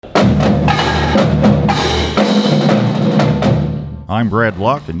I'm Brad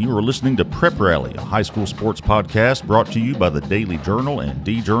Locke, and you are listening to Prep Rally, a high school sports podcast brought to you by the Daily Journal and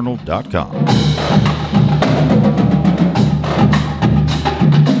djournal.com.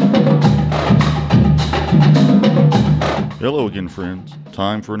 Hello again, friends.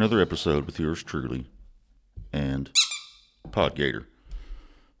 Time for another episode with yours truly and Podgator.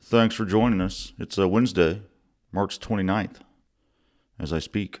 Thanks for joining us. It's Wednesday, March 29th, as I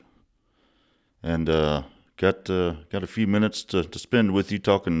speak. And got a few minutes to spend with you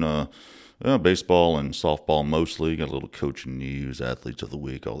talking baseball and softball mostly. Got a little coaching news, athletes of the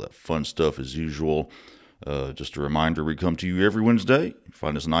week, all that fun stuff as usual. Just a reminder, we come to you every Wednesday. You can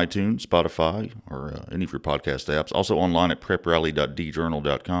find us on iTunes, Spotify, or any of your podcast apps. Also online at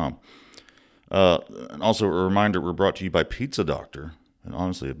preprally.djournal.com. And also a reminder, we're brought to you by Pizza Doctor. And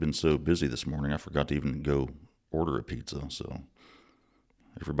honestly, I've been so busy this morning, I forgot to even go order a pizza. So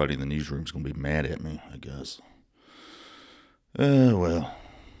everybody in the newsroom is going to be mad at me, I guess. Well,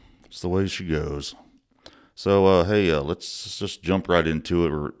 it's the way she goes. So, let's just jump right into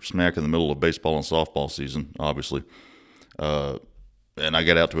it. We're smack in the middle of baseball and softball season, obviously. And I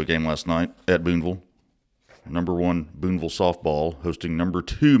got out to a game last night at Booneville. Number 1 Booneville softball hosting number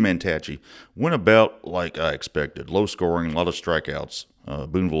 2 Mantachie. Went about like I expected. Low scoring, a lot of strikeouts.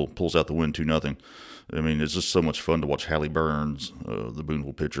 Booneville pulls out the win 2-0. I mean, it's just so much fun to watch Hallie Burns, the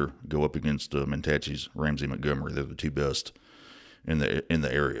Booneville pitcher, go up against Mantachie's Ramsey Montgomery. They're the two best in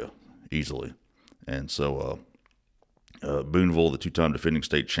the area, easily. And so Booneville, the two-time defending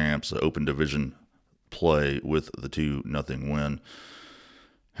state champs, open division play with the 2-0 win.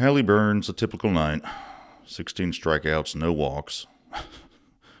 Hallie Burns, a typical night. 16 strikeouts, no walks.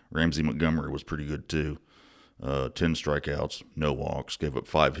 Ramsey Montgomery was pretty good too. 10 strikeouts, no walks, gave up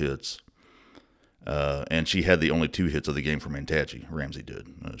 5 hits. And she had the only 2 hits of the game for Mantachie. Ramsey did.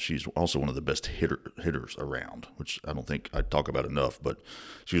 She's also one of the best hitters around, which I don't think I talk about enough. But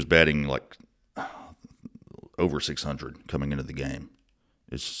she was batting like over 600 coming into the game.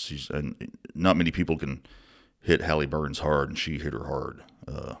 And not many people can hit Hallie Burns hard, and she hit her hard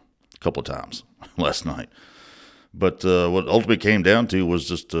a couple of times last night. But what ultimately came down to was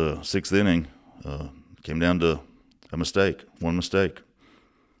just 6th inning. Came down to one mistake.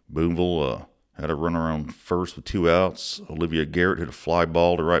 Booneville had a runner on first with 2 outs. Olivia Garrett hit a fly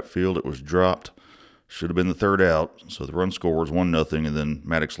ball to right field. It was dropped. Should have been the 3rd out. So the run score was 1-0, and then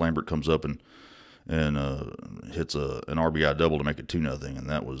Maddox Lambert comes up and hits an RBI double to make it 2-0, and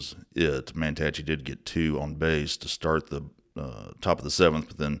that was it. Mantachie did get 2 on base to start the top of the 7th,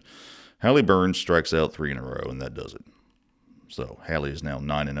 but then Hallie Burns strikes out 3 in a row, and that does it. So Hallie is now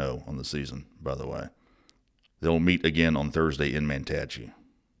 9-0 on the season, by the way. They'll meet again on Thursday in Mantachie.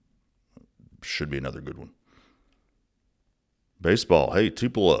 Should be another good one. Baseball, hey,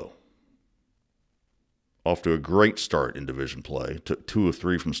 Tupelo. Off to a great start in division play. Took 2 of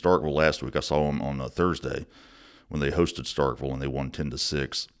 3 from Starkville last week. I saw them on Thursday when they hosted Starkville, and they won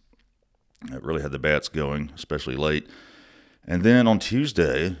 10-6. It really had the bats going, especially late. And then on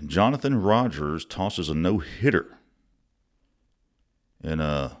Tuesday, Johnathon Rogers tosses a no-hitter in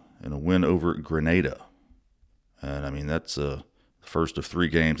a win over Grenada. And, I mean, that's the first of 3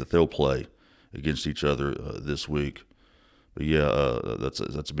 games that they'll play against each other this week. But, yeah, that's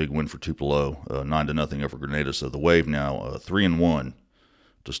a big win for Tupelo, 9-0 over Grenada. So the Wave now 3-1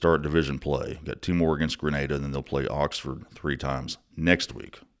 to start division play. Got 2 more against Grenada, and then they'll play Oxford 3 times next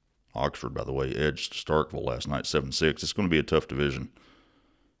week. Oxford, by the way, edged Starkville last night 7-6. It's going to be a tough division.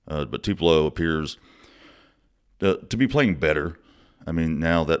 But Tupelo appears to be playing better. I mean,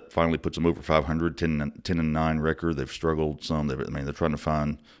 now that finally puts them over 500, 10-9 record. They've struggled some. They're trying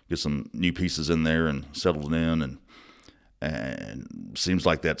to get some new pieces in there and settled in, and seems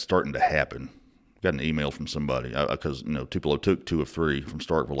like that's starting to happen. Got an email from somebody because Tupelo took 2 of 3 from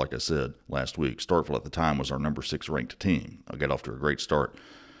Starkville, like I said last week. Starkville at the time was our number 6 ranked team. I got off to a great start,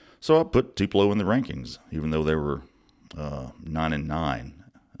 so I put Tupelo in the rankings, even though they were 9-9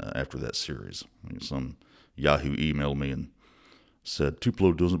 after that series. Some Yahoo emailed me and said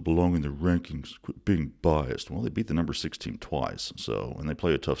Tupelo doesn't belong in the rankings. Quit being biased. Well, they beat the number 6 team twice, and they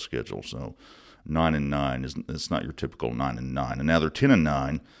play a tough schedule. So 9-9 it's not your typical 9-9, and now they're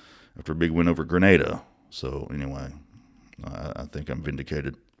 10-9 after a big win over Grenada. So anyway, I think I'm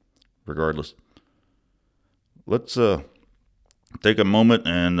vindicated. Regardless, let's take a moment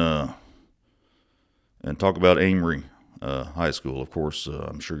and talk about Amory High School. Of course,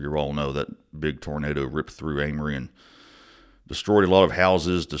 I'm sure you all know that big tornado ripped through Amory and destroyed a lot of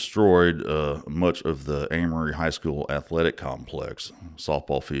houses, destroyed much of the Amory High School athletic complex,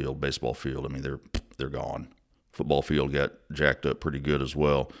 softball field, baseball field. I mean, they're gone. Football field got jacked up pretty good as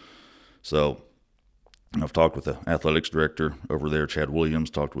well. So I've talked with the athletics director over there, Chad Williams,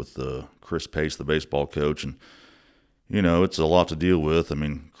 talked with Chris Pace, the baseball coach, and it's a lot to deal with. I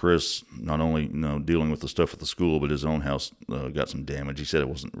mean, Chris, not only, dealing with the stuff at the school, but his own house got some damage. He said it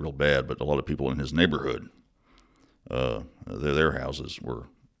wasn't real bad, but a lot of people in his neighborhood, their houses were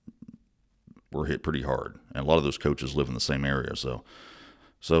hit pretty hard. And a lot of those coaches live in the same area. So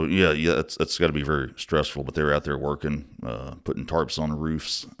yeah, it's got to be very stressful, but they're out there working, putting tarps on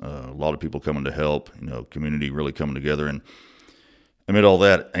roofs, a lot of people coming to help, community really coming together. And amid all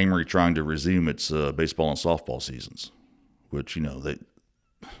that, Amory trying to resume its baseball and softball seasons, which, they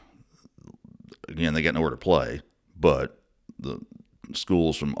got nowhere to play, but the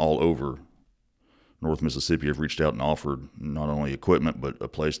schools from all over North Mississippi have reached out and offered not only equipment, but a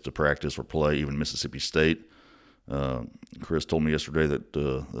place to practice or play, even Mississippi State. Chris told me yesterday that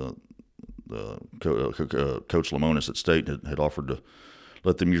Coach Lamonis at State had offered to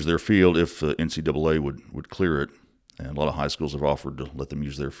let them use their field if NCAA would clear it. And a lot of high schools have offered to let them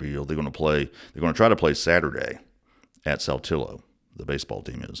use their field. They're going to try to play Saturday at Saltillo, the baseball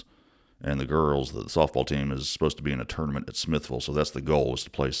team is. And the girls, the softball team, is supposed to be in a tournament at Smithville. So that's the goal, is to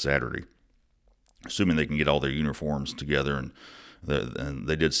play Saturday, assuming they can get all their uniforms together. And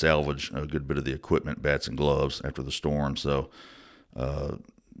they did salvage a good bit of the equipment, bats and gloves, after the storm. So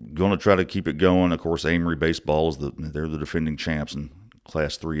going to try to keep it going. Of course, Amory baseball they're the defending champs in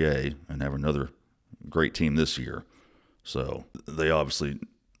Class 3A and have another great team this year. So they obviously,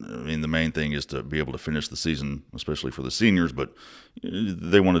 the main thing is to be able to finish the season, especially for the seniors, but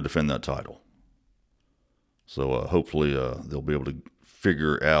they want to defend that title. So hopefully they'll be able to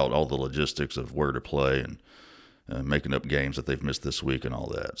figure out all the logistics of where to play and making up games that they've missed this week and all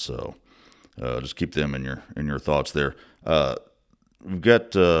that. So just keep them in your thoughts there. We've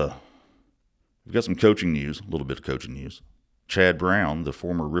got some coaching news, a little bit of coaching news. Chad Brown, the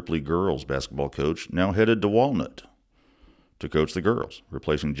former Ripley girls basketball coach, now headed to Walnut to coach the girls,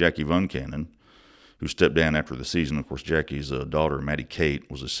 replacing Jackie Von Cannon, who stepped down after the season. Of course, Jackie's daughter, Maddie Kate,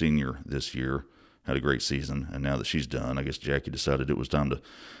 was a senior this year, had a great season, and now that she's done, I guess Jackie decided it was time to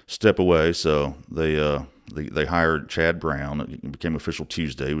step away. So they hired Chad Brown. It became official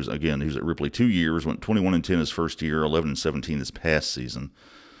Tuesday. He was at Ripley 2 years, went 21-10 his first year, 11-17 this past season.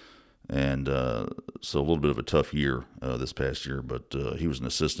 And so a little bit of a tough year this past year, but he was an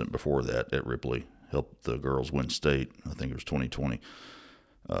assistant before that at Ripley, helped the girls win state. I think it was 2020.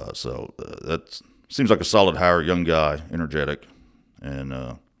 So that seems like a solid hire, young guy, energetic,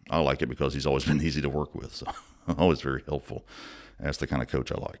 and I like it because he's always been easy to work with, so always very helpful. That's the kind of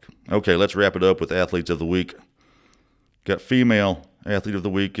coach I like. Okay, let's wrap it up with Athletes of the Week. Got female Athlete of the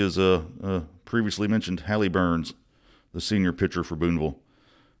Week is previously mentioned Hallie Burns, the senior pitcher for Booneville.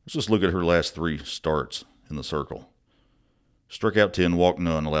 Let's just look at her last 3 starts in the circle. Struck out 10, walked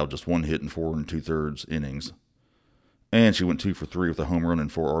none, allowed just 1 hit in 4 2/3 innings. And she went 2 for 3 with a home run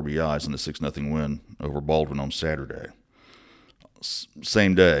and 4 RBIs in a 6-0 win over Baldwin on Saturday.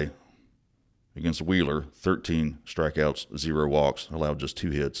 Same day, against Wheeler, 13 strikeouts, 0 walks, allowed just 2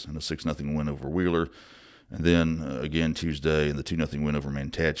 hits and a 6-0 win over Wheeler. And then again Tuesday in the 2-0 win over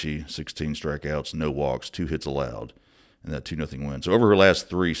Mantachie, 16 strikeouts, no walks, 2 hits allowed in that 2-0 win. So over her last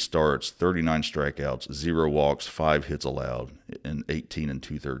 3 starts, 39 strikeouts, 0 walks, 5 hits allowed in 18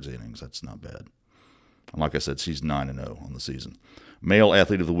 2/3 innings. That's not bad. And like I said, she's 9-0 on the season. Male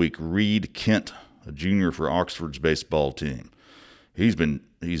Athlete of the Week, Reed Kent, a junior for Oxford's baseball team. He's been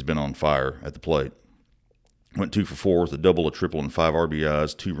on fire at the plate. Went 2 for 4 with a double, a triple, and 5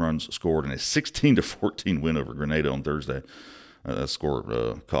 RBIs, 2 runs scored, and a 16-14 win over Grenada on Thursday. That score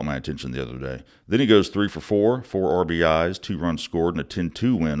caught my attention the other day. Then he goes 3 for 4, 4 RBIs, 2 runs scored, and a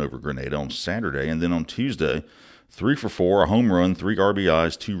 10-2 win over Grenada on Saturday. And then on Tuesday, 3 for 4, a home run, 3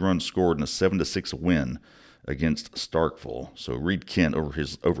 RBIs, 2 runs scored, and a 7-6 win against Starkville. So Reed Kent over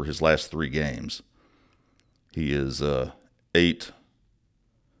his last 3 games, he is 8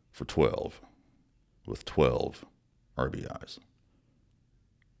 for 12 with 12 RBIs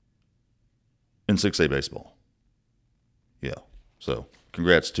in 6A baseball. Yeah. So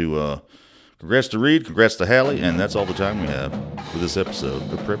congrats to Reed, congrats to Hallie, and that's all the time we have for this episode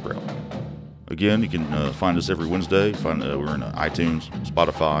of Prep Rally. Again, you can find us every Wednesday. We're in iTunes,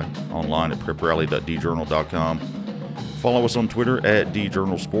 Spotify, online at preprally.djournal.com. Follow us on Twitter at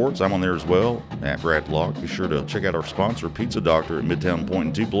djournalsports. I'm on there as well, at Brad Locke. Be sure to check out our sponsor, Pizza Doctor, at Midtown Point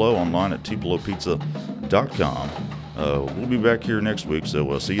in Tupelo, online at tupelopizza.com. We'll be back here next week,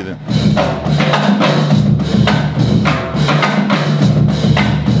 so see you then.